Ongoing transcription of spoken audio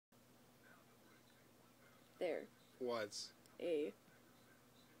There was a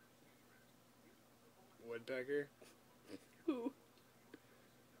woodpecker. who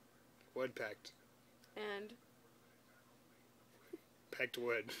Woodpecked. and Pecked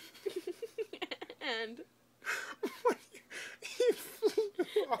wood. and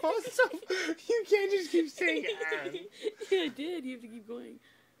Also, you can't just keep saying and. Yeah, I did. You have to keep going.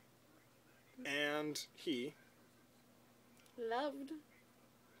 And he Loved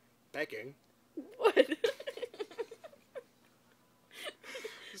pecking. what?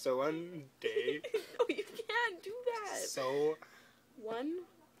 So one day. No, you can't do that. So One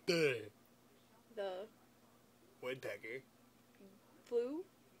the the woodpecker flew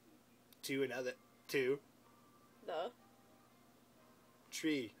to another to the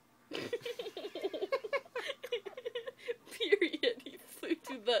tree. period. He flew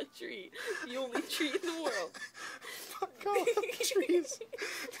to the tree, the only tree in the world. Fuck all trees.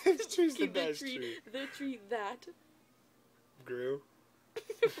 This tree's the best tree. The tree that Grew.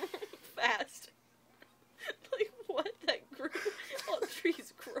 fast. Like what? That grew. All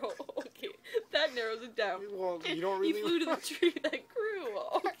trees grow. Okay, that narrows it down. Well, you don't really. He flew to the tree that grew.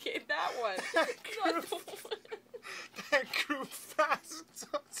 Okay, that one. Not the one. That grew fast. So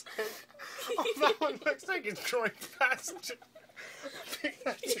it's like, oh, that one looks like it's growing faster. Pick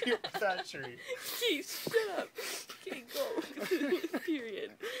that tree up that tree. Okay, shut up. Okay, go.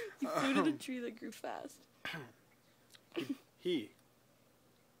 Period. He flew to the tree that grew fast. He.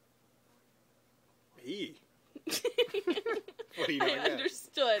 What do you know? I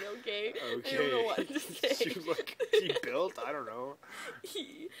understood, okay? Okay. I don't know what to say. He built? I don't know.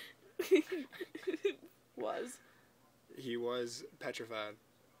 He was. He was petrified.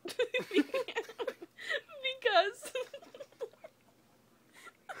 Because